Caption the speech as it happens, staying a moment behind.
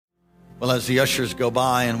Well, as the ushers go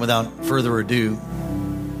by, and without further ado,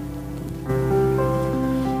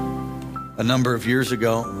 a number of years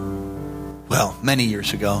ago, well, many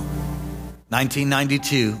years ago,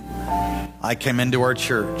 1992, I came into our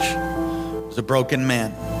church. I was a broken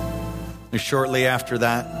man. And shortly after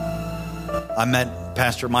that, I met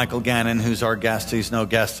Pastor Michael Gannon, who's our guest. He's no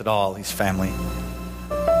guest at all. He's family.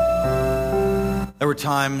 There were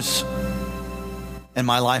times in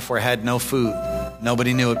my life where I had no food.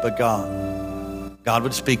 Nobody knew it but God. God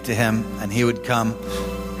would speak to him, and he would come,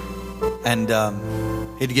 and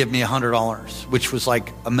he'd give me $100, which was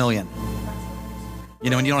like $1 million.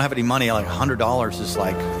 You know, when you don't have any money, like $100 is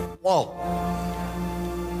like, whoa.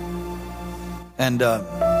 And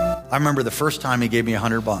I remember the first time he gave me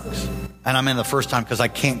 $100. And I mean the first time because I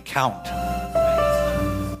can't count.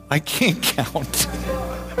 I can't count.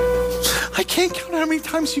 I can't count how many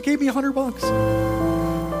times you gave me $100.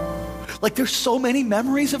 Like, there's so many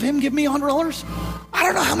memories of him giving me $100. I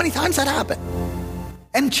don't know how many times that happened.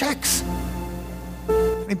 And checks.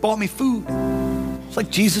 And he bought me food. It's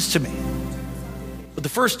like Jesus to me. But the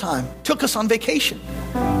first time, took us on vacation.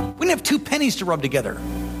 We didn't have 2 pennies to rub together.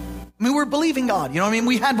 I mean, we're believing God. You know what I mean?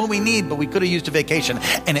 We had what we need, but we could have used a vacation.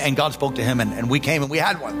 And God spoke to him, and we came, and we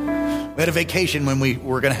had one. We had a vacation when we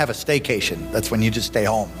were going to have a staycation. That's when you just stay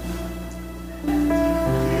home.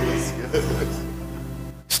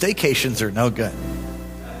 Staycations are no good.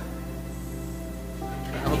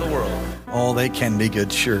 Out of the world. Oh, they can be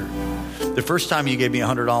good, sure. The first time you gave me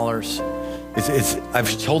 $100,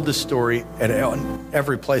 I've told this story at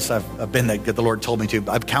every place I've been that the Lord told me to.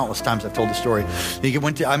 Countless times I've told the story.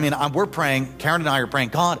 We're praying. Karen and I are praying.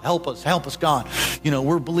 God, help us, God. You know,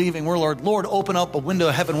 we're believing. We're Lord, open up a window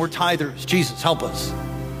of heaven. We're tithers. Jesus, help us.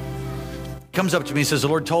 He comes up to me and says, the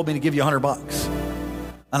Lord told me to give you $100.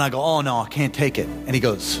 And I go, oh no, I can't take it. And he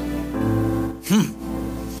goes,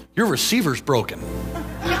 your receiver's broken.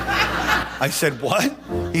 I said, what?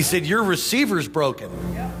 He said, your receiver's broken.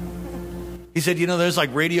 He said, you know, there's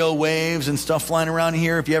like radio waves and stuff flying around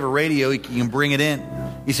here. If you have a radio, you can bring it in.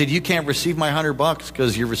 He said, you can't receive my $100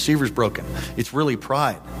 because your receiver's broken. It's really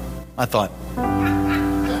pride. I thought.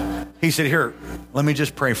 He said, here, let me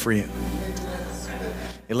just pray for you.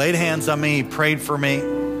 He laid hands on me. He prayed for me.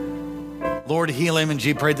 Lord, heal him. And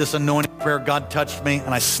she prayed this anointing prayer. God touched me,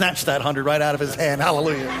 and I snatched that 100 right out of his hand.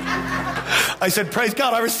 Hallelujah. I said, praise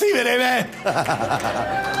God, I receive it. Amen.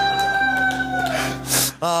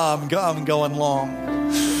 I'm going long.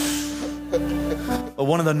 But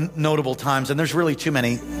one of the notable times, and there's really too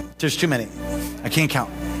many. There's too many. I can't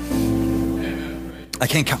count. I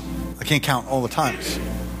can't count all the times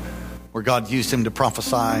where God used him to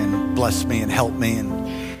prophesy and bless me and help me.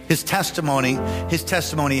 And his testimony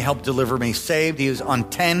helped deliver me. Saved. He was on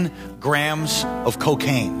 10 grams of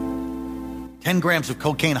cocaine. 10 grams of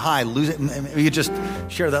cocaine high. Lose it. You just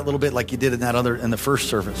share that little bit like you did in the first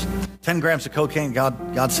service. 10 grams of cocaine.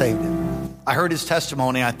 God saved him. I heard his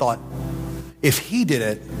testimony. I thought, if he did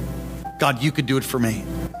it, God, you could do it for me.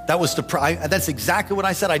 That's exactly what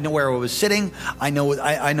I said. I know where I was sitting. I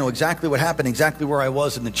know exactly what happened, exactly where I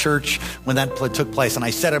was in the church when that took place. And I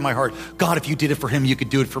said in my heart, God, if you did it for him, you could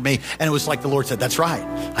do it for me. And it was like the Lord said, that's right.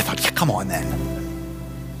 I thought, yeah, come on then.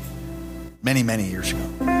 Many, many years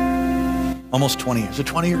ago. Almost 20 years. Is it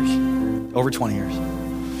 20 years? Over 20 years.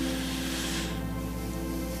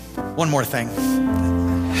 One more thing.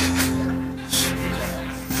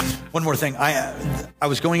 I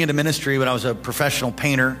was going into ministry, but I was a professional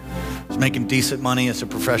painter. I was making decent money as a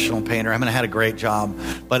professional painter. I had a great job,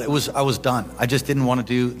 but I was done. I just didn't want to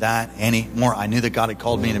do that anymore. I knew that God had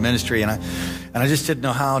called me into ministry, and I just didn't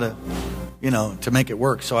know how to make it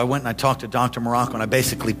work. So I went and I talked to Dr. Morocco, and I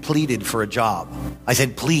basically pleaded for a job. I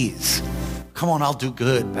said, please, come on, I'll do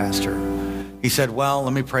good, Pastor. He said, well,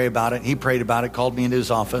 let me pray about it. He prayed about it, called me into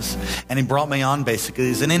his office, and he brought me on basically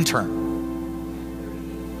as an intern.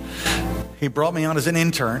 He brought me on as an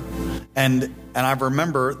intern, and I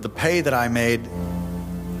remember the pay that I made,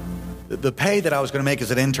 the pay that I was going to make as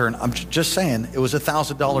an intern, I'm just saying, it was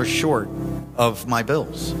 $1,000 short of my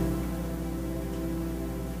bills.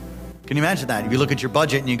 Can you imagine that? If you look at your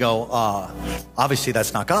budget and you go, obviously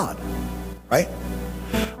that's not God, right?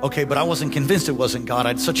 Okay, but I wasn't convinced it wasn't God. I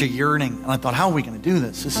had such a yearning, and I thought, how are we going to do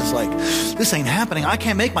this? This ain't happening. I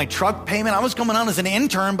can't make my truck payment. I was coming on as an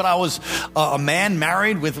intern, but I was a man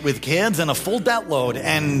married with kids and a full debt load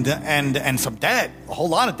and some debt, a whole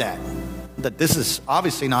lot of debt. That this is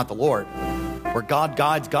obviously not the Lord. Where God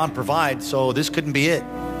guides, God provides, so this couldn't be it.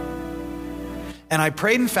 And I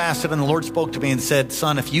prayed and fasted, and the Lord spoke to me and said,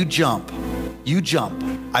 son, if you jump,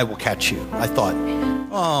 I will catch you. I thought,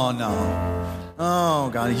 oh no. Oh,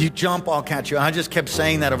 God, you jump, I'll catch you. I just kept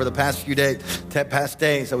saying that over the past few days, past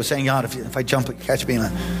days. I was saying, God, if I jump, catch me.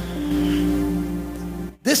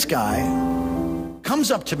 This guy comes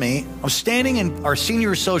up to me. I was standing in our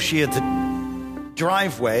senior associate's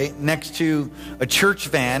driveway next to a church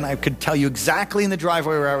van. I could tell you exactly in the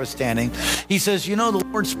driveway where I was standing. He says, the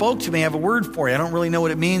Lord spoke to me. I have a word for you. I don't really know what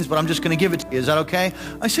it means, but I'm just going to give it to you. Is that okay?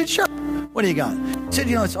 I said, sure. What do you got? He said,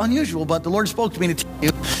 it's unusual, but the Lord spoke to me to tell you,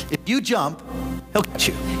 if you jump, he'll catch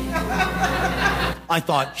you. I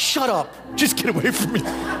thought, shut up. Just get away from me.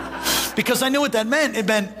 Because I knew what that meant.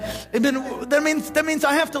 That means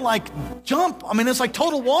I have to jump. I mean, it's like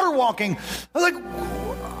total water walking. I was like,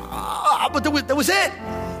 but that was it.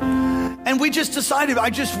 And we just decided,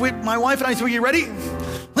 my wife and I said, are you ready?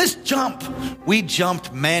 Let's jump. We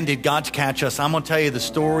jumped. Man, did God catch us. I'm going to tell you, the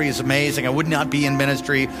story is amazing. I would not be in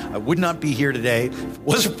ministry. I would not be here today if it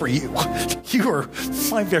wasn't for you. You are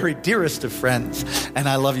my very dearest of friends, and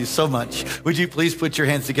I love you so much. Would you please put your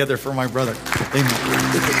hands together for my brother? Amen.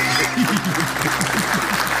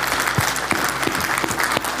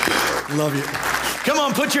 Love you. Come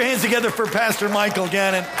on, put your hands together for Pastor Michael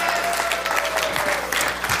Gannon.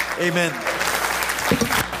 Amen.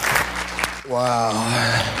 Wow.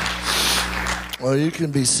 Well, you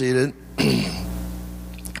can be seated.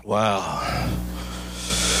 Wow.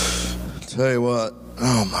 Tell you what,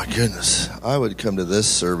 oh my goodness, I would come to this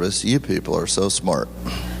service. You people are so smart.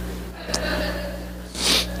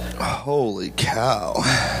 Holy cow.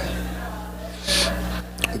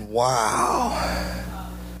 Wow.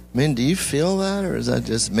 I mean, do you feel that, or is that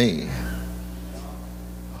just me?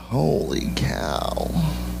 Holy cow.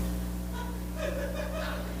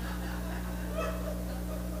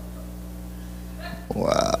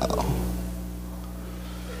 Wow.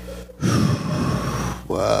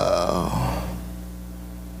 Wow.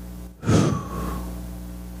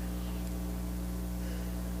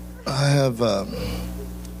 I have a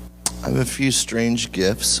few strange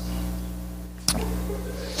gifts.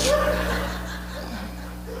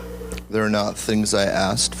 They're not things I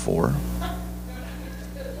asked for.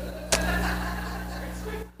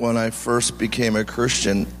 When I first became a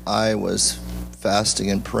Christian, I was fasting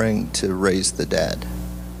and praying to raise the dead.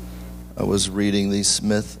 I was reading these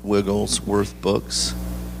Smith Wigglesworth books,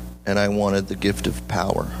 and I wanted the gift of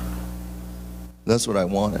power. That's what I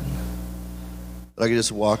wanted. I could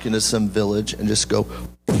just walk into some village and just go,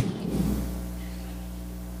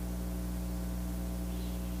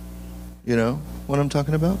 you know what I'm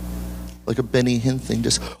talking about? Like a Benny Hinn thing,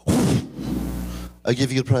 just, I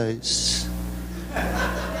give you praise.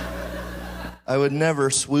 I would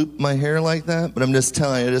never swoop my hair like that, but I'm just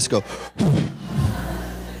telling you, I just go.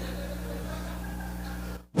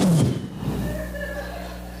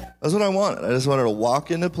 That's what I wanted. I just wanted to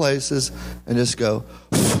walk into places and just go,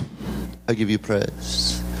 I give you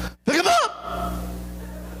praise. Pick him up!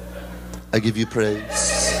 I give you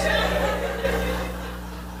praise.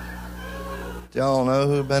 Do y'all know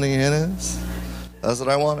who Benny Hinn is? That's what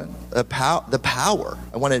I wanted. The power.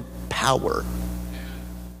 I wanted power.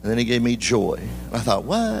 And then he gave me joy. And I thought,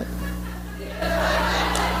 what?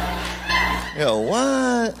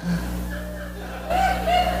 What?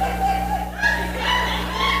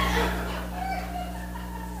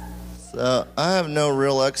 So I have no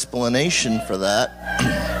real explanation for that.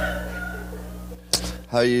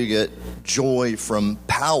 How you get joy from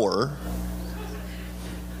power.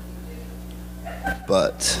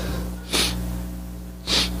 But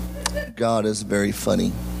God is very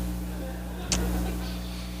funny.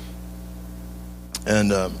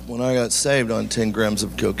 And when I got saved on 10 grams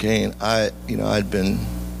of cocaine, I'd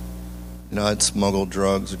smuggled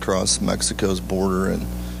drugs across Mexico's border, and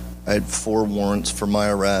I had 4 warrants for my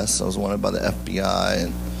arrest. I was wanted by the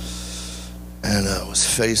FBI, and I was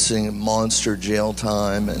facing monster jail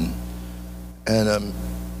time, and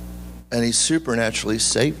he supernaturally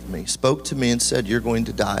saved me, spoke to me and said, you're going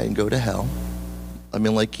to die and go to hell. I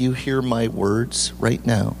mean, like, you hear my words right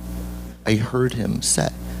now. I heard him say,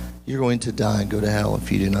 you're going to die and go to hell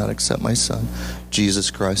if you do not accept my son,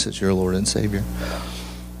 Jesus Christ, as your Lord and Savior.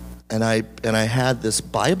 And I had this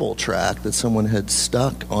Bible tract that someone had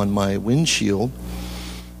stuck on my windshield,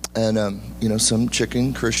 and some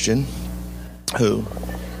chicken Christian who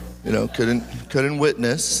couldn't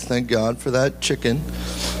witness. Thank God for that chicken.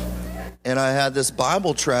 And I had this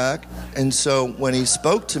Bible tract, and so when he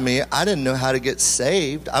spoke to me, I didn't know how to get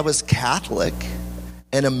saved. I was Catholic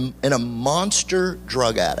and a monster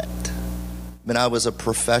drug addict. I mean, I was a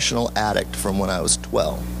professional addict from when I was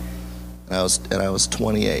 12, and I was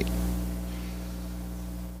 28.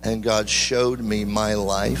 And God showed me my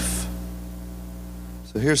life.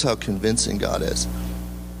 So here's how convincing God is.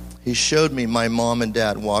 He showed me my mom and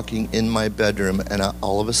dad walking in my bedroom, and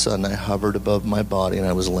all of a sudden I hovered above my body and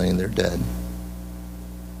I was laying there dead.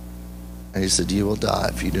 And he said, you will die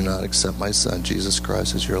if you do not accept my son, Jesus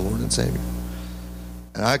Christ, as your Lord and Savior.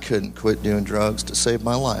 And I couldn't quit doing drugs to save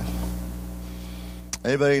my life.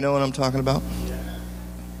 Anybody know what I'm talking about?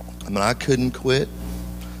 I mean, I couldn't quit.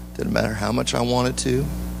 Didn't matter how much I wanted to.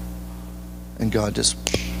 And God just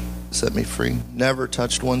set me free. Never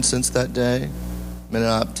touched one since that day. I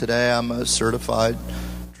mean, today I'm a certified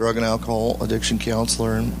drug and alcohol addiction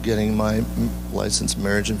counselor and getting my licensed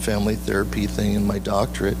marriage and family therapy thing and my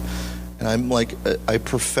doctorate. And I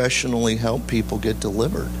professionally help people get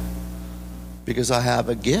delivered because I have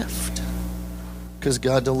a gift. Because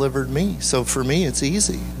God delivered me. So for me, it's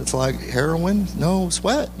easy. It's like heroin, no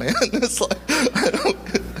sweat, man. It's like,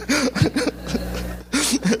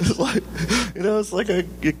 it's like, it's like a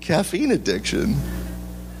caffeine addiction.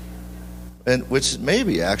 And which may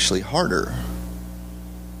be actually harder.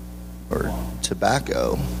 Or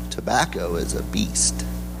tobacco. Tobacco is a beast.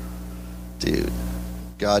 Dude,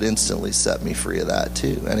 God instantly set me free of that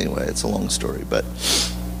too. Anyway, it's a long story, but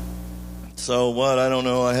so what? I don't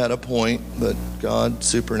know. I had a point, but God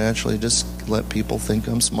supernaturally just let people think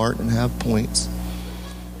I'm smart and have points.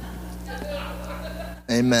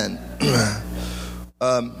 Amen.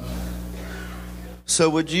 So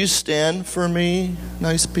would you stand for me,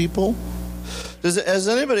 nice people? Has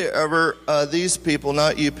anybody ever, these people,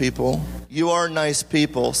 not you people, you are nice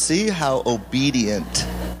people. See how obedient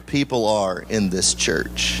people are in this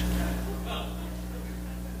church.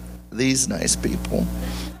 These nice people.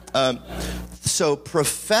 So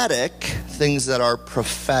prophetic, things that are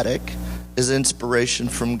prophetic, is inspiration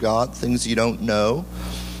from God, things you don't know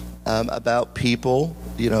about people.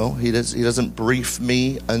 He doesn't brief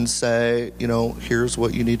me and say, here's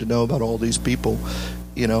what you need to know about all these people.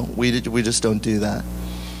 We just don't do that.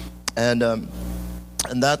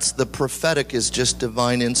 And that's the prophetic is just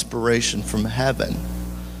divine inspiration from heaven.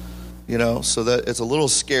 So that it's a little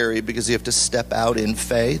scary because you have to step out in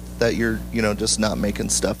faith that you're, just not making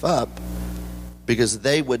stuff up. Because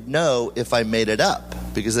they would know if I made it up.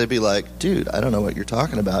 Because they'd be like, dude, I don't know what you're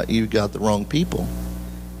talking about. You got the wrong people.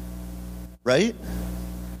 Right?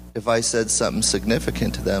 If I said something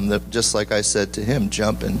significant to them, that just like I said to him,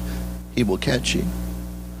 jump and he will catch you.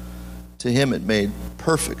 To him, it made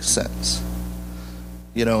perfect sense.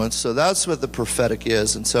 And so that's what the prophetic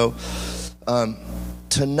is. And so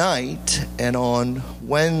tonight and on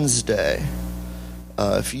Wednesday,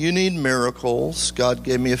 if you need miracles, God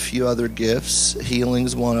gave me a few other gifts.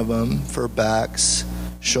 Healing's one of them for backs,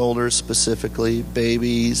 shoulders specifically,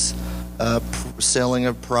 babies, selling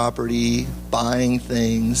of property, buying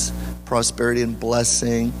things, prosperity and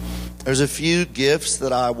blessing. There's a few gifts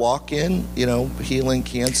that I walk in, healing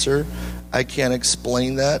cancer. I can't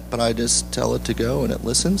explain that, but I just tell it to go and it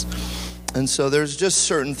listens. And so there's just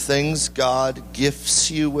certain things God gifts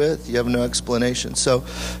you with. You have no explanation. So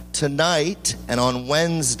tonight and on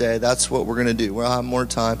Wednesday, that's what we're going to do. We'll have more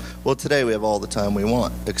time. Well, today we have all the time we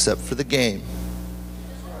want, except for the game.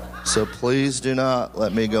 So please do not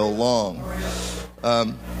let me go long.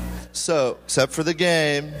 So, except for the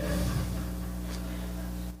game,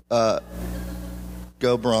 go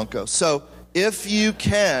Broncos. So if you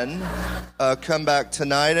can, come back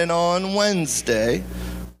tonight and on Wednesday.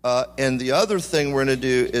 And the other thing we're going to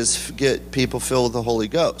do is get people filled with the Holy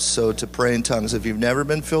Ghost. So to pray in tongues. If you've never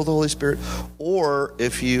been filled with the Holy Spirit, or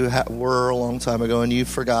if you were a long time ago and you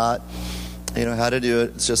forgot, how to do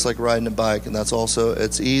it, it's just like riding a bike. And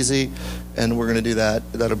it's easy. And we're going to do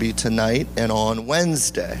that. That'll be tonight and on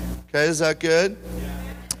Wednesday. Okay, is that good?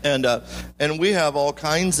 Yeah. And we have all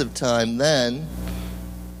kinds of time then.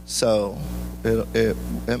 So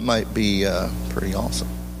it might be pretty awesome.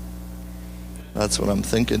 That's what I'm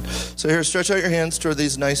thinking. So here, stretch out your hands toward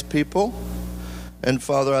these nice people. And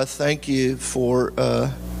Father, I thank you for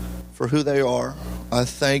who they are. I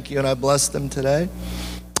thank you and I bless them today.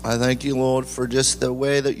 I thank you, Lord, for just the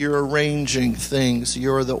way that you're arranging things.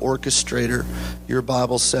 You're the orchestrator, your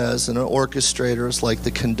Bible says, and an orchestrator is like the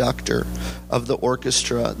conductor of the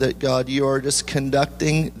orchestra. That, God, you are just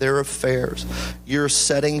conducting their affairs. You're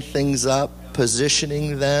setting things up,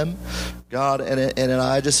 positioning them, God, and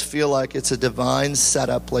I just feel like it's a divine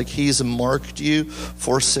setup, like he's marked you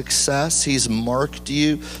for success. He's marked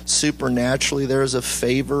you supernaturally. There's a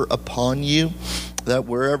favor upon you that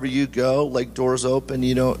wherever you go, like doors open,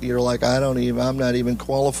 you're like, I'm not even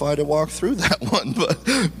qualified to walk through that one,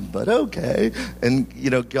 but okay. And,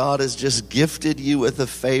 God has just gifted you with a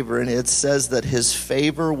favor, and it says that his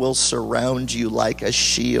favor will surround you like a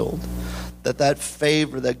shield. that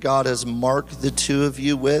favor that God has marked the two of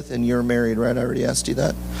you with, and you're married, right? I already asked you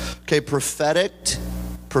that. Okay, prophetic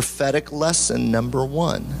lesson number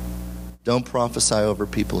 1. Don't prophesy over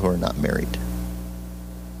people who are not married.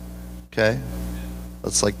 Okay?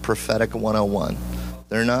 That's like prophetic 101.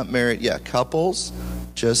 They're not married. Yeah, couples,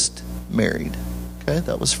 just married. Okay,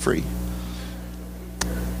 that was free.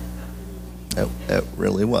 It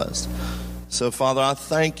really was. So, Father, I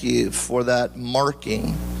thank you for that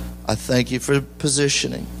marking. I thank you for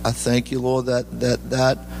positioning. I thank you, Lord,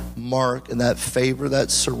 that mark and that favor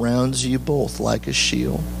that surrounds you both like a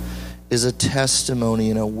shield is a testimony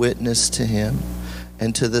and a witness to him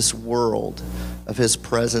and to this world of his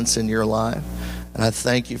presence in your life. And I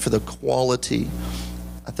thank you for the quality.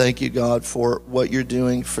 I thank you, God, for what you're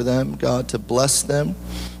doing for them, God, to bless them.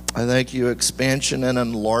 I thank you, expansion and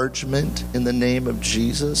enlargement in the name of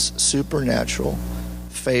Jesus, supernatural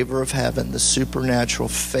favor of heaven, the supernatural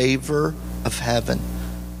favor of heaven,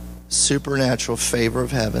 supernatural favor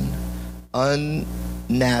of heaven,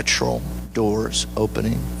 unnatural doors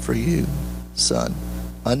opening for you, son.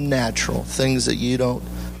 Unnatural things that you don't,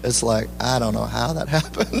 it's like, I don't know how that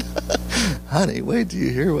happened. Honey, wait till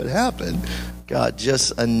you hear what happened. God,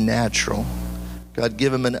 just unnatural. God,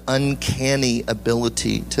 give him an uncanny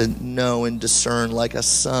ability to know and discern, like a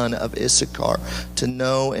son of Issachar, to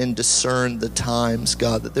know and discern the times,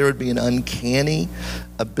 God, that there would be an uncanny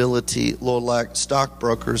ability, Lord, like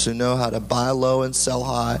stockbrokers who know how to buy low and sell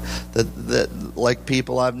high, that like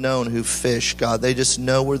people I've known who fish, God, they just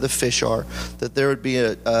know where the fish are, that there would be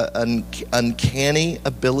an uncanny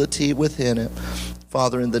ability within it.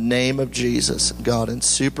 Father, in the name of Jesus, God, in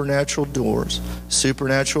supernatural doors,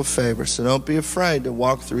 supernatural favor. So don't be afraid to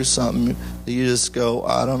walk through something that you just go,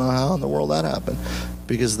 I don't know how in the world that happened,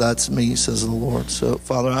 because that's me, says the Lord. So,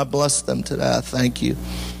 Father, I bless them today. I thank you,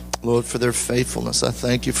 Lord, for their faithfulness. I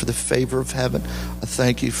thank you for the favor of heaven. I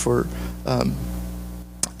thank you for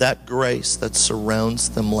that grace that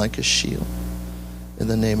surrounds them like a shield. In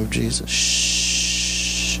the name of Jesus.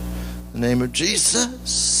 Shh. In the name of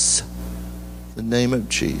Jesus. In the name of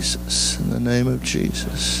Jesus. In the name of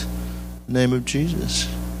Jesus. In the name of Jesus.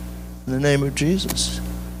 In the name of Jesus. In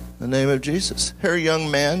the name of Jesus. Here, young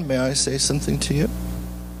man, may I say something to you?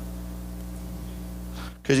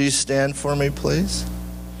 Could you stand for me, please?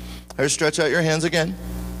 Here, stretch out your hands again.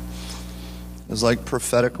 It's like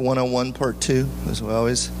prophetic 101 part 2, as we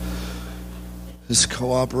always just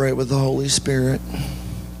cooperate with the Holy Spirit.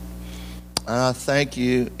 Thank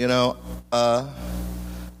you. You know,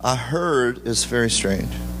 I heard, it's very strange,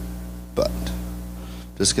 but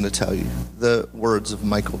I'm just going to tell you the words of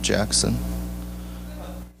Michael Jackson.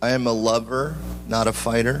 I am a lover, not a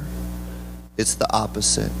fighter. It's the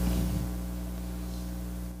opposite.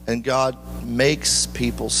 And God makes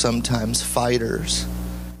people sometimes fighters.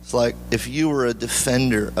 It's like if you were a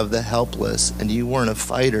defender of the helpless and you weren't a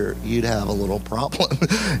fighter, you'd have a little problem.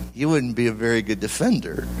 You wouldn't be a very good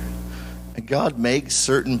defender. And God makes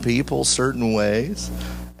certain people certain ways.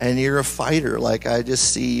 And you're a fighter. Like, I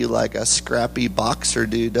just see you like a scrappy boxer,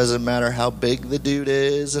 dude. Doesn't matter how big the dude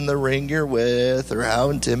is in the ring you're with, or how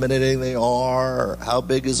intimidating they are, or how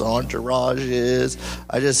big his entourage is.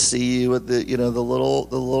 I just see you with the, you know, the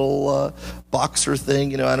little boxer thing.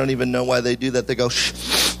 You know, I don't even know why they do that. They go, shh,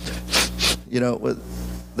 you know,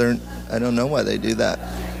 I don't know why they do that.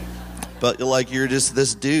 But like, you're just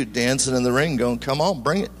this dude dancing in the ring going, come on,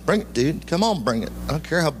 bring it, dude. Come on, bring it. I don't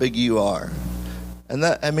care how big you are. And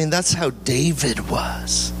that's how David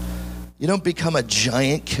was. You don't become a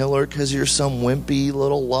giant killer because you're some wimpy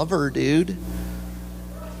little lover, dude.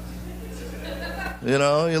 You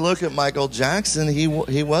know, you look at Michael Jackson, he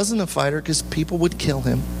wasn't a fighter because people would kill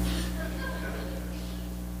him.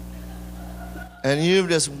 And you've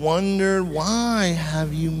just wondered, why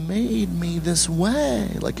have you made me this way?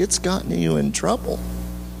 Like, it's gotten you in trouble.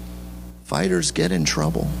 Fighters get in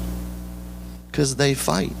trouble because they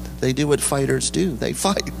fight. They do what fighters do. They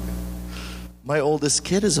fight. My oldest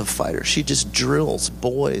kid is a fighter. She just drills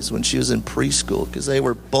boys when she was in preschool because they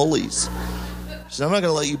were bullies. So I'm not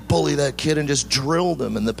going to let you bully that kid, and just drill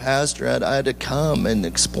them. And the pastor I had to come and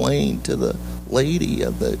explain to the lady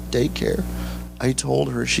of the daycare. I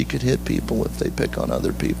told her she could hit people if they pick on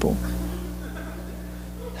other people.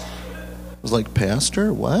 I was like,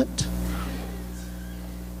 Pastor, what?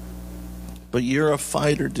 But you're a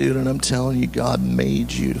fighter, dude, and I'm telling you, God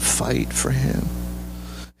made you to fight for him.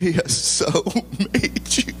 He has so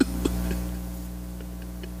made you.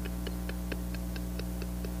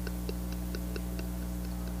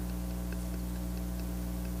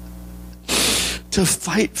 To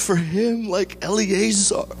fight for him like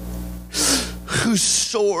Eleazar, whose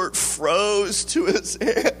sword froze to his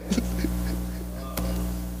hand.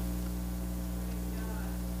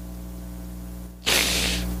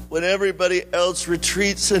 when everybody else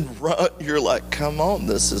retreats and run, you're like, come on,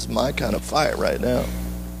 this is my kind of fight right now.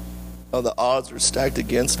 Oh, the odds are stacked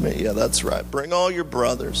against me. Yeah, that's right. Bring all your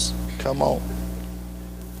brothers. Come on.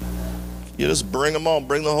 You just bring them all.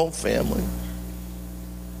 Bring the whole family.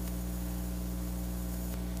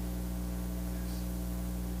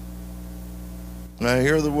 And I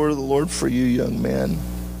hear the word of the Lord for you, young man,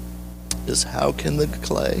 is how can the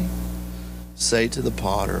clay say to the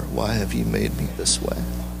potter, why have you made me this way?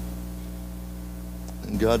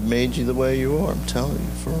 And God made you the way you are, I'm telling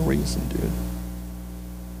you, for a reason, dude.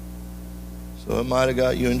 So it might have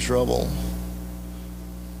got you in trouble,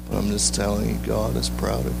 but I'm just telling you, God is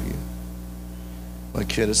proud of you. My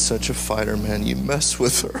kid is such a fighter, man. You mess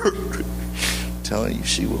with her. I'm telling you,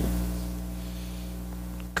 she will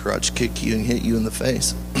crotch kick you and hit you in the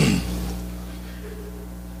face.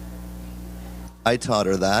 I taught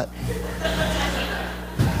her that.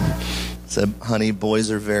 Said, honey, boys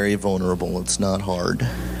are very vulnerable. It's not hard.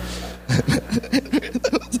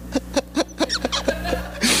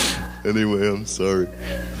 Anyway, I'm sorry.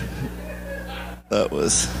 That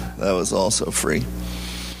was also free.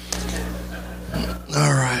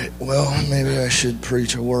 All right. Well, maybe I should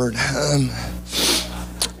preach a word.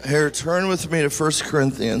 Here, turn with me to 1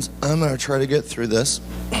 Corinthians. I'm going to try to get through this.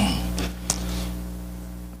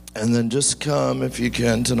 And then just come if you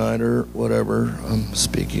can tonight or whatever. I'm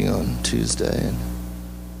speaking on Tuesday and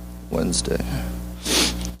Wednesday.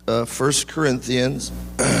 1 Corinthians.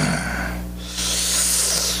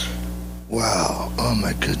 Wow. Oh,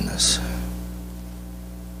 my goodness.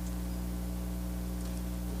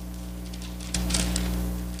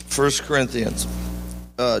 First Corinthians,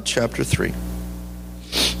 chapter 3.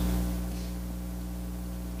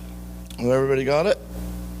 Everybody got it?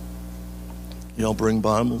 Y'all bring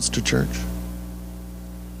Bibles to church?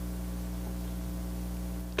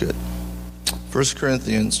 Good. 1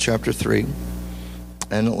 Corinthians chapter 3.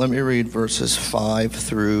 And let me read verses 5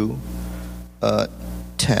 through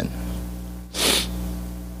 10.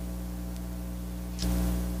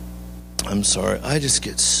 I'm sorry. I just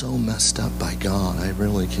get so messed up by God. I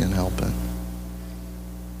really can't help it.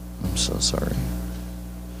 I'm so sorry.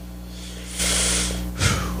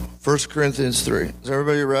 1 Corinthians 3. Is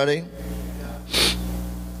everybody ready?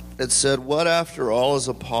 It said, what after all is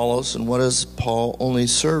Apollos and what is Paul? Only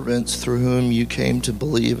servants through whom you came to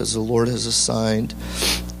believe, as the Lord has assigned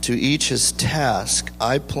to each his task.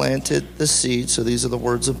 I planted the seed, so these are the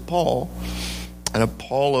words of Paul, and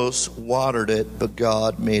Apollos watered it, but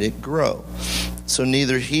God made it grow. So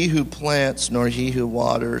neither he who plants nor he who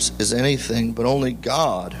waters is anything, but only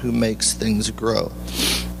God who makes things grow.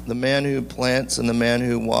 The man who plants and the man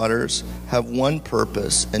who waters have one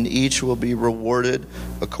purpose, and each will be rewarded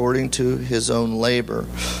according to his own labor.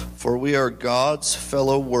 For we are God's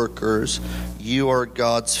fellow workers. You are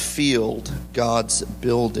God's field, God's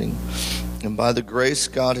building. And by the grace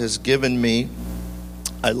God has given me,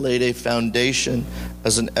 I laid a foundation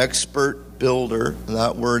as an expert builder. And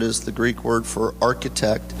that word is the Greek word for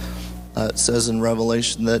architect. It says in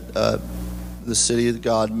Revelation that the city that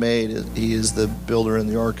God made, he is the builder and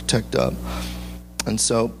the architect of. And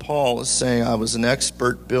so Paul is saying, I was an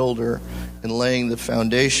expert builder in laying the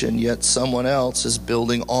foundation, yet someone else is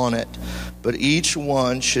building on it. But each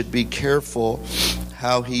one should be careful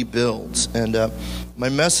how he builds. And my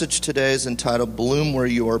message today is entitled, Bloom Where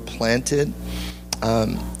You Are Planted.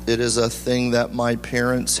 It is a thing that my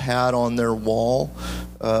parents had on their wall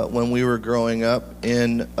when we were growing up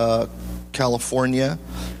in California.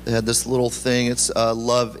 They had this little thing. It's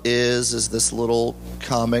Love is this little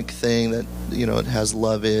comic thing that, you know, it has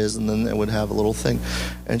Love is, and then it would have a little thing.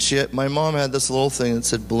 And my mom had this little thing that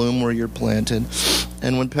said, Bloom Where You're Planted.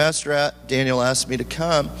 And when Pastor Daniel asked me to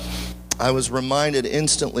come, I was reminded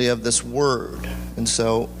instantly of this word. And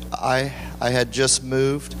so I had just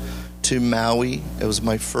moved to Maui. It was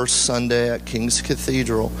my first Sunday at King's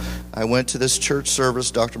Cathedral. I went to this church service.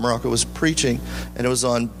 Dr. Morocco was preaching, and it was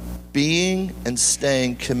on being and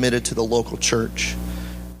staying committed to the local church.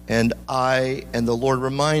 And the Lord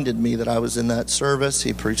reminded me that I was in that service.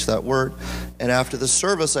 He preached that word. And after the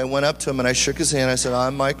service, I went up to him and I shook his hand. I said,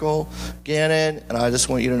 I'm Michael Gannon, and I just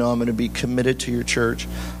want you to know I'm going to be committed to your church.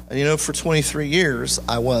 And you know, for 23 years,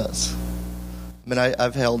 I was. I mean,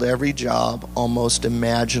 I've held every job almost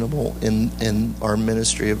imaginable in our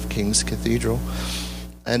ministry of King's Cathedral.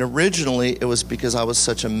 And originally, it was because I was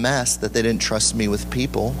such a mess that they didn't trust me with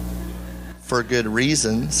people. For good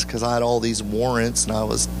reasons, because I had all these warrants and I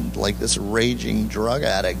was like this raging drug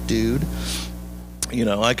addict dude. You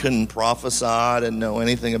know, I couldn't prophesy, I didn't know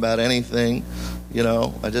anything about anything. You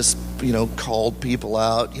know, I just, called people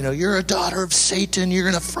out. You know, you're a daughter of Satan, you're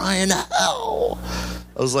going to fry in hell.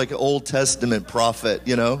 I was like an Old Testament prophet,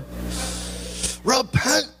 you know.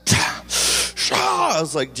 Repent. I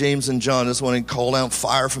was like James and John, just wanting to call down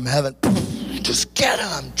fire from heaven. Just get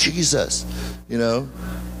him, Jesus. You know,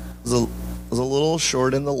 I was a little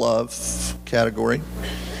short in the love category.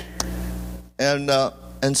 And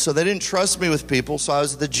so they didn't trust me with people, so I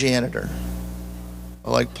was the janitor.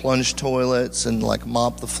 I like plunge toilets and like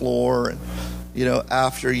mop the floor. And, you know,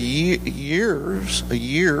 after a year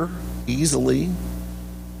easily,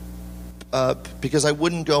 because I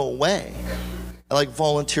wouldn't go away. I like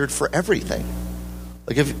volunteered for everything.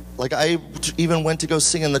 Like I even went to go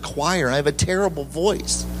sing in the choir, and I have a terrible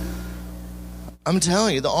voice. I'm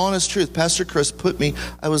telling you the honest truth. Pastor Chris put me,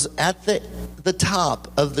 I was at the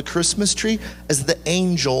top of the Christmas tree as the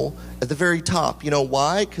angel at the very top. You know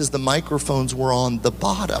why? Because the microphones were on the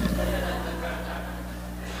bottom.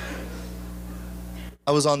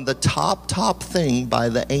 I was on the top thing by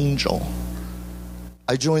the angel.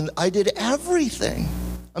 I did everything.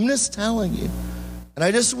 I'm just telling you. And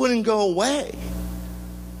I just wouldn't go away.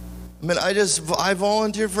 I mean, I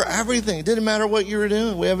volunteered for everything. It didn't matter what you were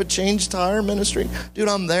doing. We have a change tire ministry. Dude,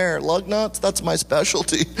 I'm there. Lug nuts, that's my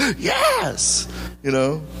specialty. Yes! You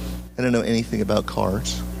know, I don't know anything about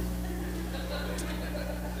cars.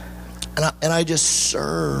 And I just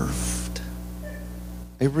served.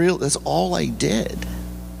 That's all I did.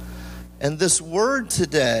 And this word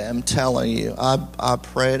today, I'm telling you, I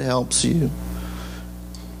pray it helps you.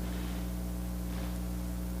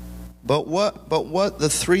 But what the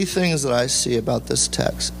three things that I see about this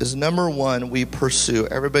text is, number one, we pursue.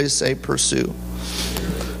 Everybody say pursue.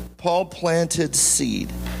 Paul planted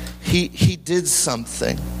seed. He did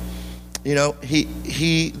something. You know,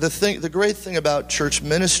 the great thing about church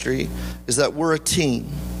ministry is that we're a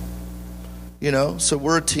team. You know, so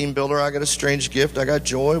we're a team builder. I got a strange gift. I got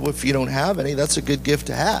joy. Well, if you don't have any, that's a good gift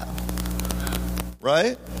to have.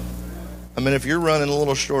 Right? I mean, if you're running a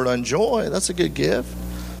little short on joy, that's a good gift.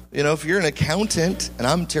 You know, if you're an accountant and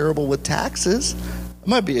I'm terrible with taxes, it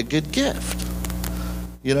might be a good gift.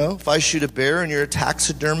 You know, if I shoot a bear and you're a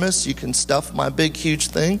taxidermist, you can stuff my big, huge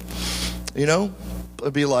thing. You know,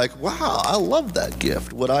 I'd be like, wow, I love that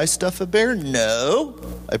gift. Would I stuff a bear? No.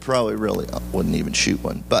 I probably really wouldn't even shoot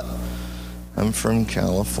one. But I'm from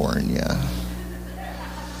California.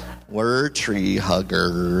 We're tree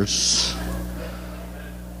huggers.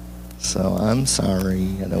 So I'm sorry,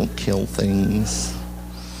 I don't kill things.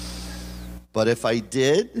 But if I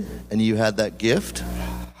did, and you had that gift,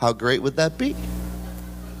 how great would that be?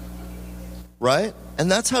 Right?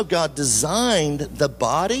 And that's how God designed the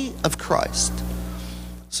body of Christ.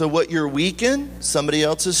 So what you're weak in, somebody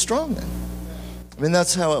else is strong in. I mean,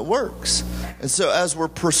 that's how it works. And so as we're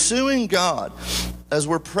pursuing God, as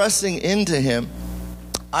we're pressing into Him,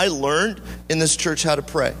 I learned in this church how to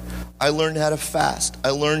pray. I learned how to fast. I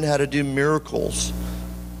learned how to do miracles.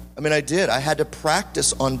 I mean, I did. I had to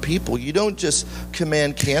practice on people. You don't just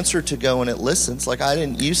command cancer to go and it listens. Like I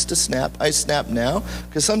didn't used to snap. I snap now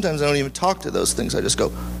because sometimes I don't even talk to those things. I just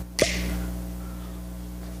go,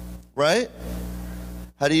 right?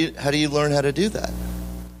 How do you learn how to do that?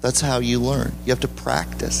 That's how you learn. You have to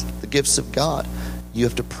practice the gifts of God. You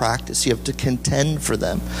have to practice. You have to contend for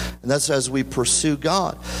them. And that's as we pursue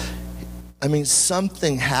God. I mean,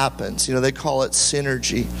 something happens. You know, they call it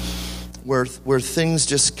synergy. Where things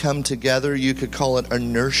just come together. You could call it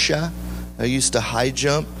inertia. I used to high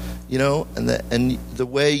jump, you know, and the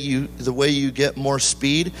way you get more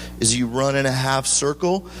speed is you run in a half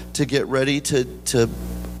circle to get ready to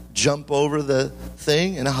jump over the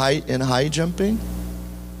thing in high jumping.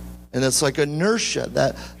 And it's like inertia.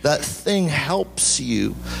 That thing helps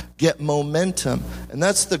you get momentum. And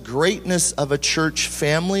that's the greatness of a church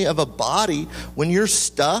family, of a body. When you're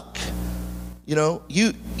stuck, you know,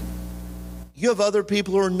 you have other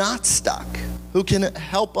people who are not stuck, who can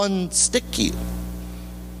help unstick you.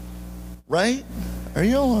 Right? Are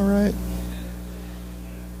you all right?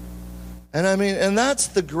 And I mean, and that's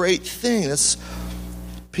the great thing.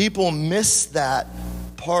 People miss that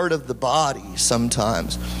part of the body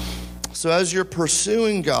sometimes. So as you're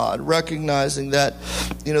pursuing God, recognizing that,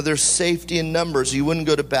 you know, there's safety in numbers. You wouldn't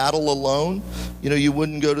go to battle alone. You know, you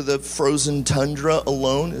wouldn't go to the frozen tundra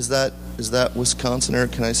alone. Is that Wisconsin, or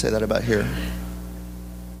can I say that about here?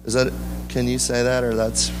 Can you say that, or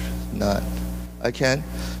that's not? I can.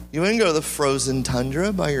 You wouldn't go to the frozen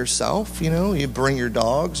tundra by yourself, you know. You bring your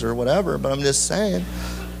dogs or whatever, but I'm just saying,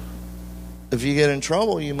 if you get in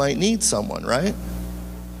trouble, you might need someone, right?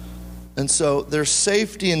 And so there's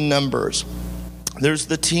safety in numbers. There's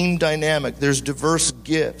the team dynamic. There's diverse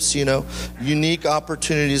gifts, you know, unique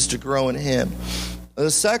opportunities to grow in Him. The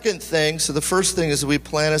second thing, so the first thing is we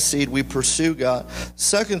plant a seed, we pursue God.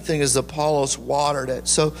 Second thing is Apollos watered it.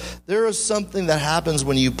 So there is something that happens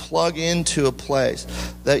when you plug into a place,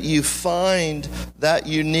 that you find that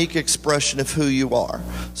unique expression of who you are.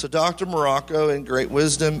 So Dr. Morocco, in great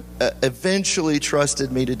wisdom, eventually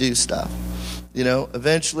trusted me to do stuff.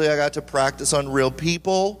 Eventually I got to practice on real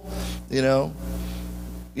people,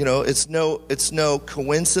 it's no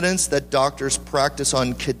coincidence that doctors practice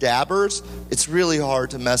on cadavers. It's really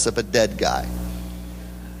hard to mess up a dead guy.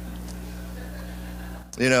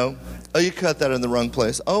 Oh, you cut that in the wrong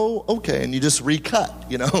place. Oh, okay, and you just recut,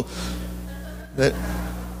 That,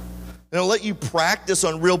 let you practice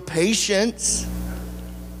on real patients.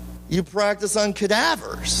 You practice on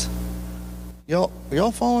cadavers.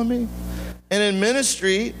 Y'all following me? And in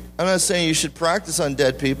ministry, I'm not saying you should practice on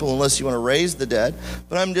dead people unless you want to raise the dead,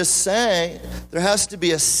 but I'm just saying there has to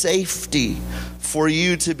be a safety for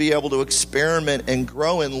you to be able to experiment and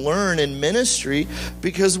grow and learn in ministry,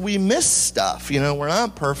 because we miss stuff. We're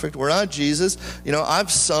not perfect. We're not Jesus.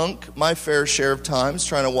 I've sunk my fair share of times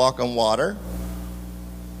trying to walk on water.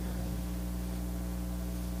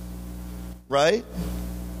 Right?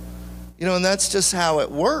 And that's just how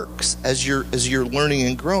it works as you're learning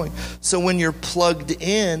and growing. So when you're plugged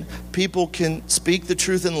in, people can speak the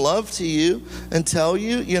truth in love to you and tell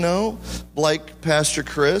you, like Pastor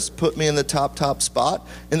Chris put me in the top spot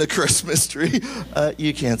in the Christmas tree.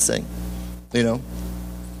 You can't sing, And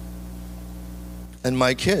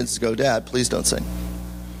my kids go, Dad, please don't sing.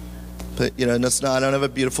 But, that's not, I don't have a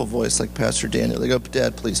beautiful voice like Pastor Daniel. They go,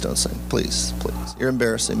 Dad, please don't sing. Please. You're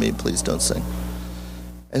embarrassing me. Please don't sing.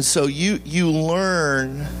 And so you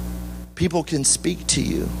learn, people can speak to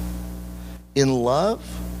you in love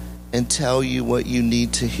and tell you what you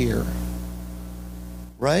need to hear,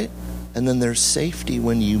 right? And then there's safety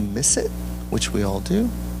when you miss it, which we all do,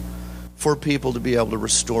 for people to be able to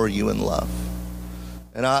restore you in love.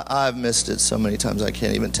 And I've missed it so many times I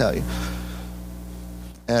can't even tell you.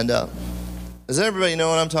 And does everybody know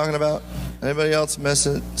what I'm talking about? Anybody else miss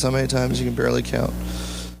it so many times you can barely count?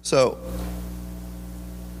 So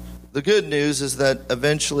the good news is that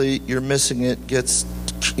eventually your missing it gets,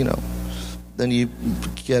 then you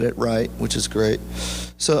get it right, which is great.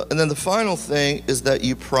 So, and then the final thing is that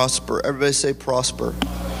you prosper. Everybody say prosper.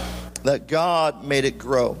 That God made it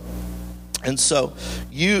grow. And so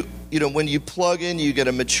when you plug in, you get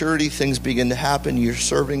a maturity, things begin to happen, you're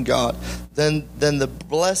serving God. Then the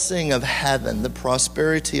blessing of heaven, the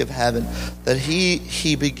prosperity of heaven, that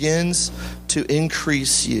he begins to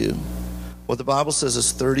increase you. What the Bible says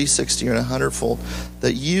is 30, 60, and 100-fold,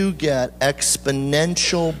 that you get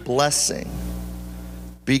exponential blessing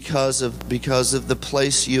because of the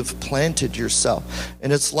place you've planted yourself.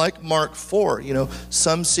 And it's like Mark 4,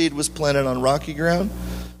 some seed was planted on rocky ground,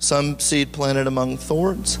 some seed planted among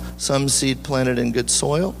thorns, some seed planted in good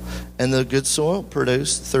soil, and the good soil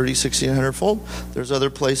produced 30, 60, and 100-fold. There's other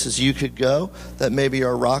places you could go that maybe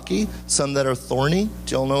are rocky, some that are thorny.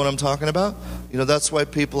 Do y'all know what I'm talking about? That's why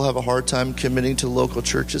people have a hard time committing to local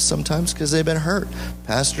churches sometimes, because they've been hurt.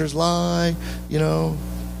 Pastors lie,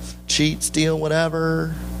 cheat, steal,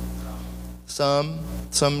 whatever. Some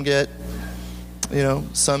get,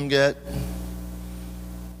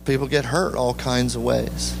 people get hurt all kinds of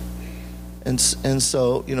ways. And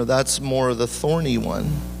so, that's more of the thorny one.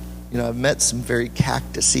 I've met some very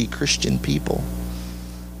cactusy Christian people.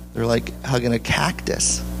 They're like hugging a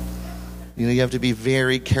cactus. You have to be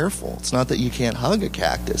very careful. It's not that you can't hug a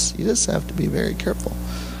cactus. You just have to be very careful.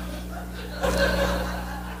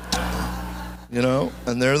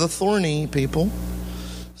 And they're the thorny people.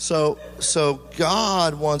 So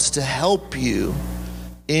God wants to help you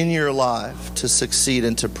in your life to succeed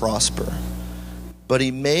and to prosper. But he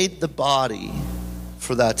made the body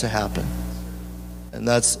for that to happen. And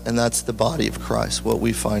that's the body of Christ, what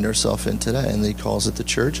we find ourselves in today. And he calls it the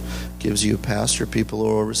church, gives you a pastor, people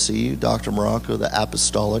who oversee you. Dr. Morocco, the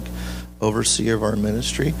apostolic overseer of our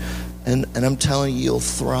ministry. And I'm telling you, you'll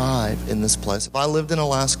thrive in this place. If I lived in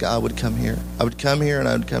Alaska, I would come here. I would come here and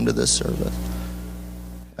I would come to this service.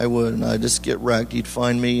 I would, and I'd just get wrecked. You'd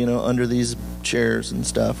find me, under these chairs and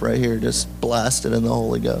stuff right here, just blasted in the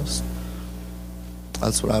Holy Ghost.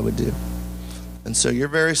 That's what I would do. And so you're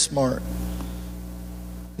very smart.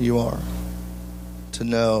 You are. To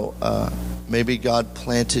know maybe God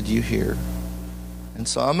planted you here. And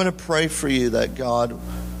so I'm going to pray for you that God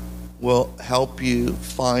will help you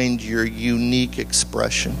find your unique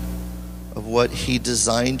expression of what he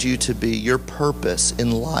designed you to be, your purpose in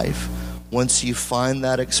life. Once you find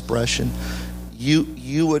that expression,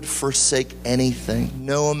 you would forsake anything.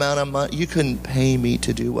 No amount of money. You couldn't pay me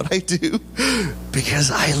to do what I do because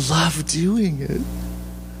I love doing it.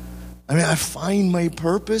 I mean, I find my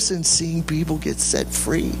purpose in seeing people get set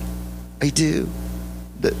free. I do.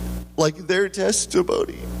 Like their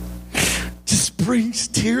testimony just brings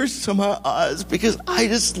tears to my eyes because I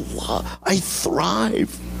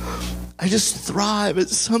thrive. I just thrive.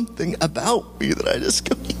 It's something about me that I just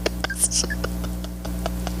go, yes.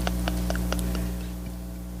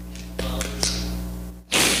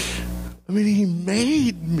 I mean, he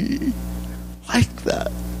made me like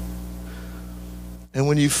that. And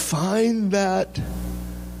when you find that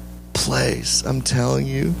place, I'm telling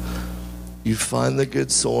you, you find the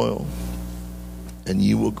good soil and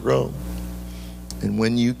you will grow. And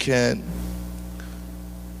when you can,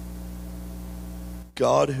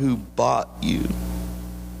 God who bought you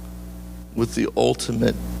with the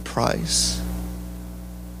ultimate price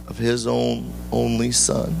of his own only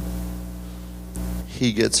son,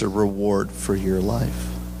 he gets a reward for your life.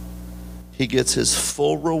 He gets his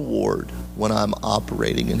full reward when I'm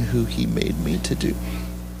operating in who he made me to do.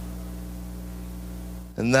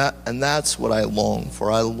 And that's what I long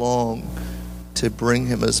for. I long to bring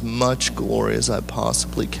him as much glory as I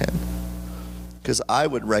possibly can. Because I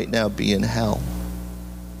would right now be in hell,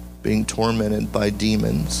 being tormented by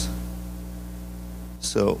demons.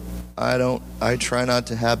 So I try not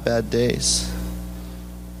to have bad days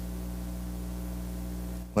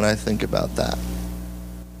when I think about that.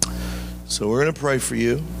 So we're going to pray for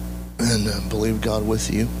you and believe God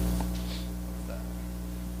with you.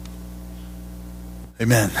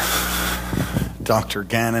 Amen. Dr.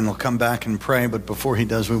 Gannon will come back and pray, but before he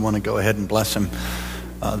does, we want to go ahead and bless him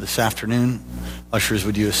this afternoon. Ushers,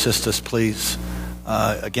 would you assist us, please?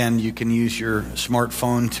 Again, you can use your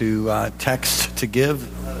smartphone to text to give.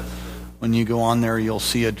 When you go on there, you'll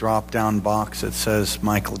see a drop-down box that says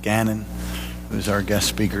Michael Gannon, who's our guest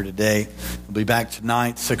speaker today. We'll be back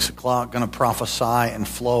tonight, 6 o'clock, going to prophesy and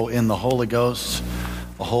flow in the Holy Ghost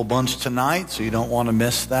a whole bunch tonight, so you don't want to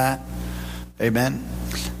miss that. Amen.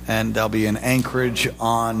 And there'll be an Anchorage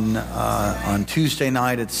on Tuesday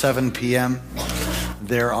night at 7 p.m.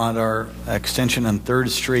 there on our extension on 3rd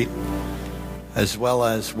Street, as well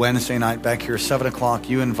as Wednesday night back here, 7 o'clock.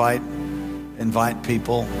 You invite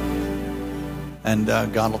people, and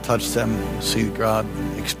God will touch them. See God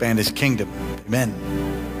expand his kingdom. Amen.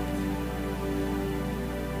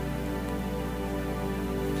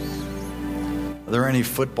 Are there any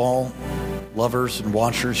football lovers and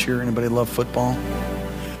watchers here? Anybody love football?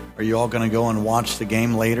 Are you all going to go and watch the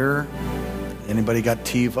game later? Anybody got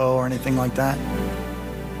TiVo or anything like that?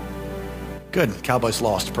 Good. Cowboys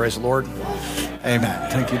lost. Praise the Lord.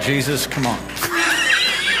 Amen. Thank you, Jesus. Come on.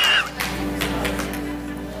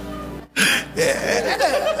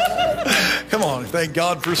 Yeah. Come on. Thank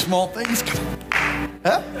God for small things.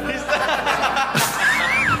 Huh?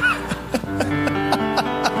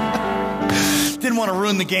 Didn't want to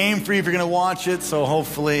ruin the game for you if you're going to watch it, so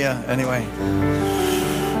hopefully, anyway.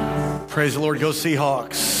 Praise the Lord. Go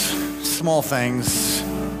Seahawks. Small things.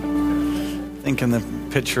 Thinking the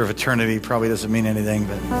picture of eternity probably doesn't mean anything,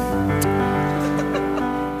 but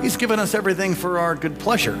he's given us everything for our good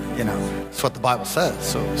pleasure. You know, that's what the Bible says.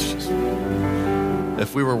 So it's just,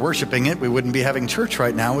 if we were worshiping it, we wouldn't be having church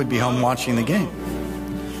right now. We'd be home watching the game.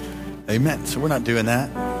 Amen. So we're not doing that.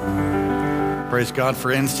 Praise God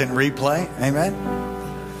for instant replay. Amen.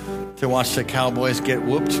 To watch the Cowboys get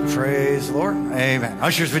whooped. Praise the Lord. Amen.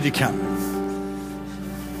 Ushers, would you come?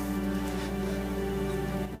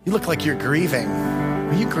 You look like you're grieving.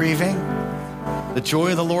 Are you grieving? The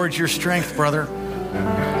joy of the Lord is your strength, brother.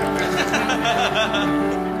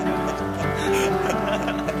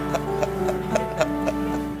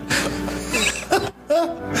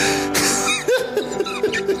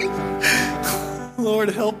 Lord,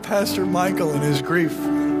 help Pastor Michael in his grief.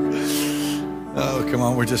 Oh, come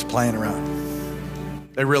on, we're just playing around.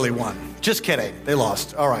 They really won. Just kidding. They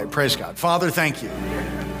lost. All right, praise God. Father, thank you.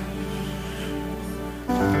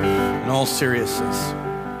 In all seriousness,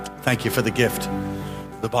 thank you for the gift,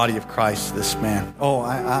 the body of Christ, this man. Oh,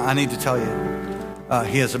 I need to tell you,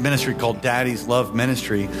 he has a ministry called Daddy's Love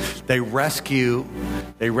Ministry. They rescue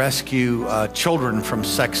children from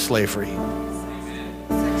sex slavery.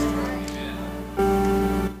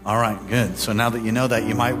 All right, good. So now that you know that,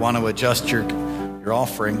 you might want to adjust your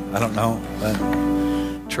offering. I don't know,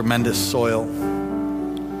 tremendous soil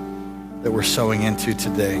that we're sowing into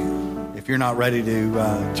today. If you're not ready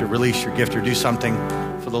to release your gift or do something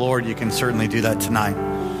for the Lord, you can certainly do that tonight.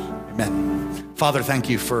 Amen. Father, thank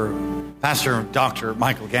you for Pastor Dr.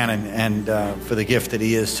 Michael Gannon and for the gift that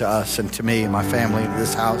he is to us and to me and my family and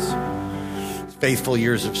this house. Faithful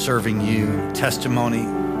years of serving you, the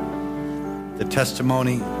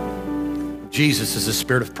testimony Jesus is the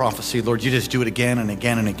spirit of prophecy. Lord, you just do it again and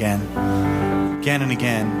again and again. Again and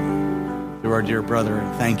again through our dear brother,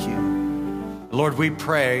 and thank you. Lord, we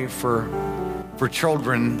pray for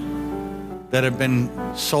children that have been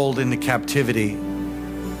sold into captivity,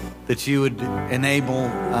 that you would enable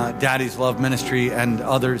Daddy's Love Ministry and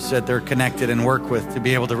others that they're connected and work with to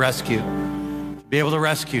be able to rescue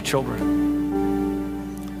children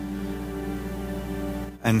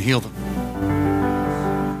and heal them.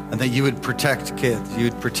 And that you would protect kids, you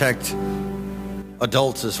would protect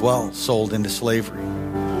adults as well, sold into slavery.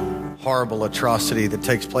 Horrible atrocity that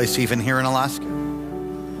takes place even here in Alaska.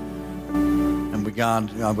 And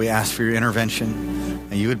God, we ask for your intervention.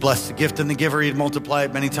 And you would bless the gift and the giver. You'd multiply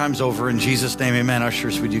it many times over. In Jesus' name, amen.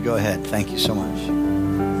 Ushers, would you go ahead? Thank you so much.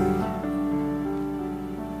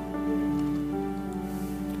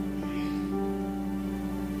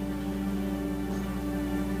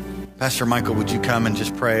 Pastor Michael, would you come and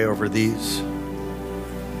just pray over these?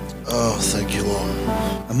 Oh, thank you, Lord.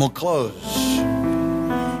 And we'll close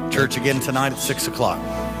church again tonight at 6 o'clock.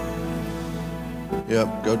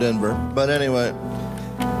 Yep, go Denver. But anyway,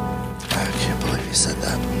 I can't believe he said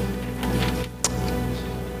that.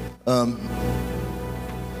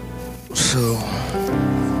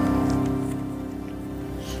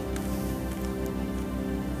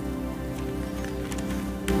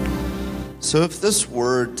 So if this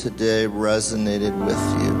word today resonated with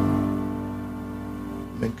you,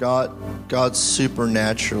 I mean, God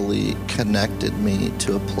supernaturally connected me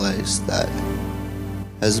to a place that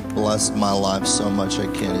has blessed my life so much I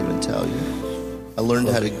can't even tell you. I learned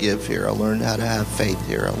how to give here. I learned how to have faith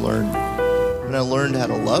here. I learned how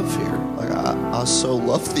to love here. Like I so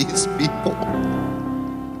love these people.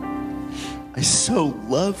 I so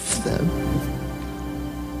love them.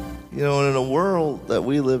 You know, and in a world that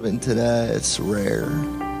we live in today, it's rare,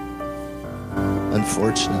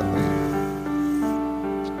 unfortunately.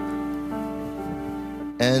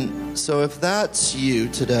 And so if that's you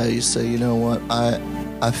today, you say, you know what,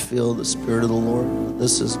 I feel the Spirit of the Lord.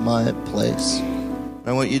 This is my place.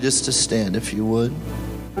 I want you just to stand if you would.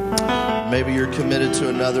 Maybe you're committed to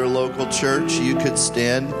another local church. You could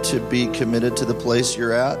stand to be committed to the place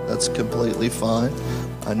you're at. That's completely fine.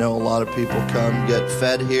 I know a lot of people come get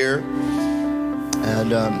fed here,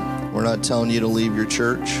 and we're not telling you to leave your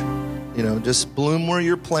church. You know, just bloom where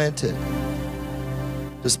you're planted.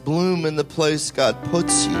 Just bloom in the place God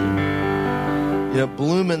puts you. You know,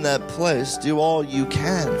 bloom in that place. Do all you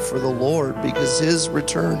can for the Lord because His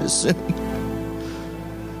return is soon.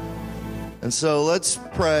 And so let's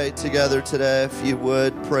pray together today. If you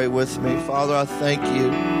would, pray with me. Father, I thank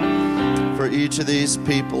you for each of these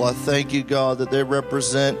people. I thank you, God, that they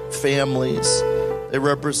represent families. They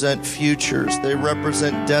represent futures. They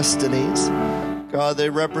represent destinies. God, they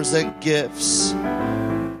represent gifts.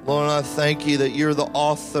 Lord, I thank you that you're the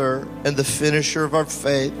author and the finisher of our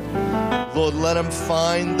faith. Lord, let them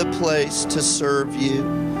find the place to serve you.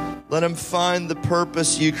 Let them find the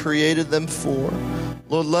purpose you created them for.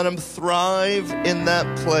 Lord, let them thrive in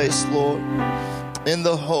that place, Lord. In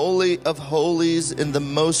the Holy of Holies, in the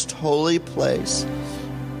most holy place.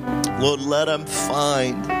 Lord, let them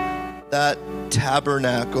find that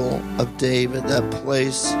tabernacle of David, that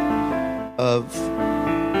place of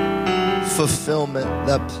fulfillment,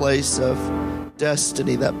 that place of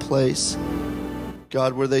destiny, that place,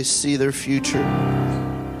 God, where they see their future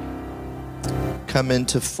come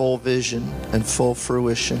into full vision and full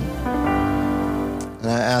fruition. And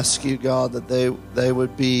I ask you, God, that they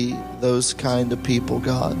would be those kind of people,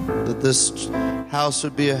 God, that this house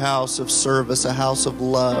would be a house of service, a house of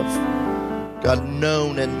love, God,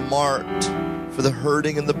 known and marked for the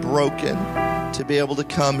hurting and the broken, to be able to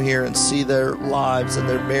come here and see their lives and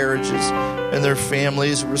their marriages and their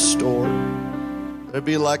families restored. It'd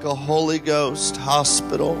be like a Holy Ghost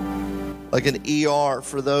hospital, like an ER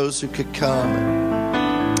for those who could come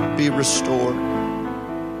and be restored.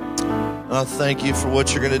 And I thank you for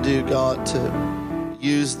what you're going to do, God, to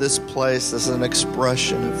use this place as an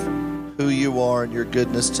expression of who you are and your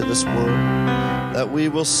goodness to this world, that we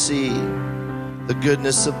will see the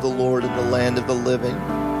goodness of the Lord in the land of the living.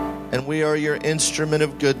 And we are your instrument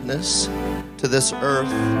of goodness to this earth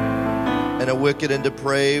and a wicked and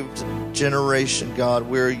depraved generation, God.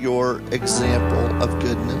 We're your example of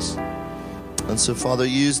goodness. And so, Father,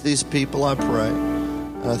 use these people, I pray.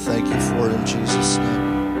 And I thank you for it in Jesus'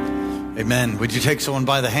 name. Amen. Would you take someone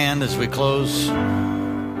by the hand as we close?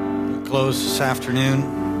 We close this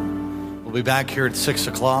afternoon. We'll be back here at 6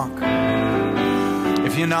 o'clock.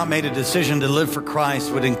 If you've not made a decision to live for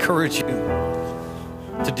Christ, I would encourage you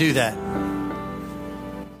to do that.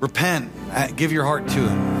 Repent. Give your heart to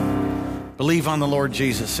Him. Believe on the Lord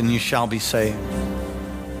Jesus and you shall be saved.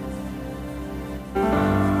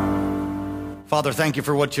 Father, thank you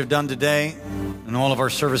for what you've done today and all of our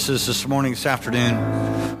services this morning, this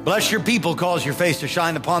afternoon. Bless your people, cause your face to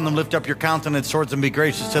shine upon them, lift up your countenance towards them, be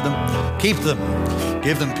gracious to them, keep them,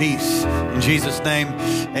 give them peace. In Jesus' name,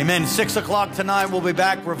 amen. 6 o'clock tonight, we'll be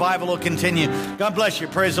back. Revival will continue. God bless you.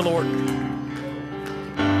 Praise the Lord.